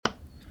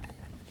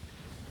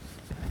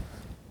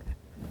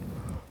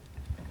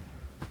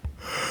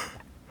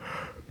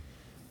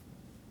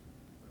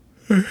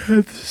I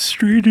had the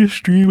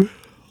strangest dream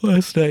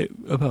last night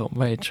about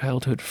my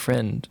childhood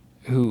friend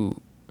who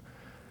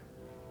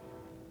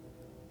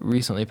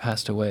recently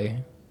passed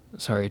away.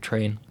 Sorry,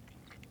 train.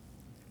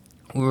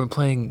 We were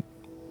playing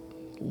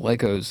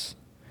Legos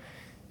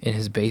in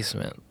his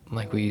basement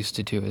like we used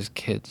to do as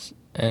kids.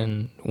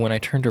 And when I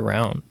turned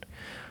around,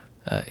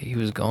 he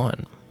was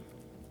gone.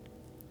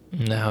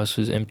 And the house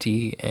was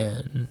empty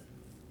and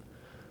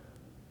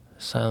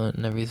silent,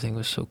 and everything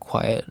was so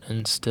quiet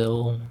and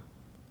still.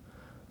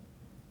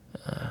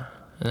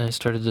 And I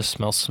started to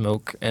smell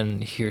smoke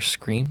and hear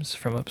screams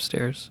from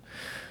upstairs.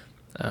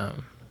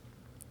 Um,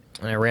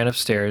 and I ran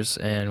upstairs,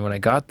 and when I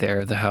got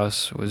there, the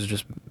house was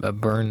just a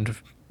burned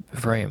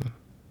frame.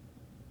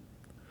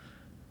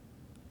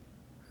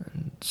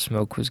 And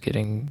smoke was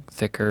getting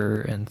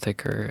thicker and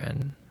thicker,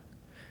 and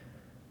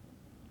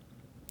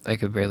I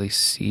could barely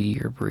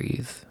see or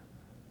breathe.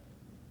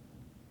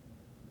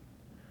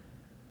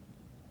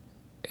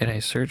 And I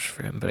searched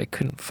for him, but I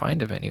couldn't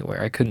find him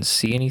anywhere. I couldn't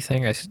see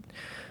anything. I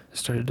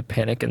started to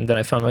panic, and then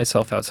I found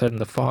myself outside in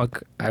the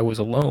fog. I was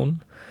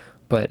alone,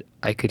 but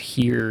I could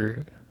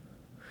hear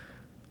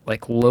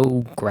like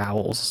low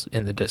growls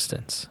in the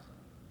distance.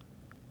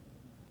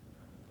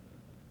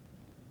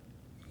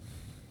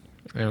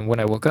 And when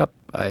I woke up,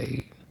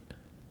 I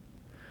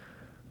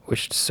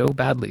wished so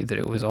badly that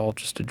it was all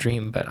just a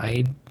dream, but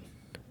I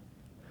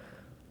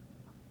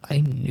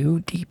knew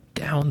deep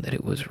down that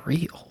it was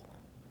real.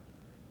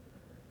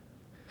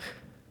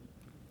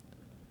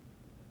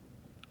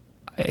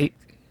 I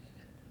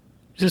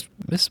just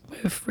miss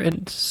my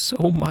friend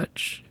so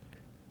much.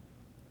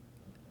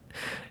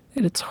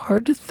 And it's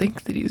hard to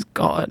think that he's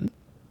gone.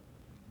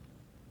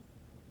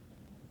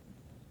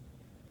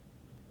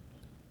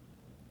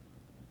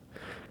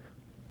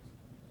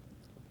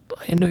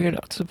 I know you're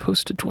not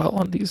supposed to dwell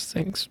on these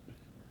things.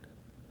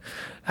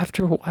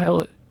 After a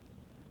while,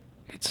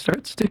 it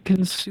starts to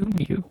consume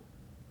you.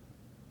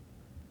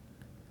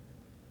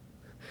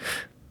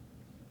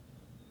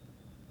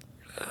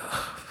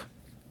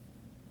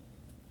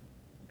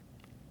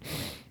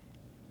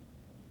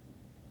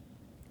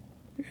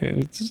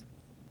 It's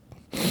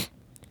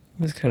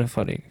it's kind of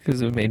funny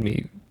because it made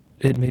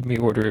me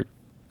order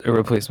a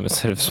replacement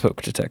set of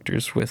smoke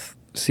detectors with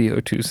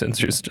CO2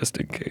 sensors just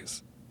in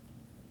case.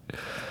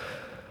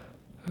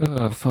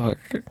 Oh fuck.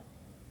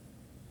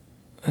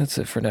 That's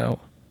it for now.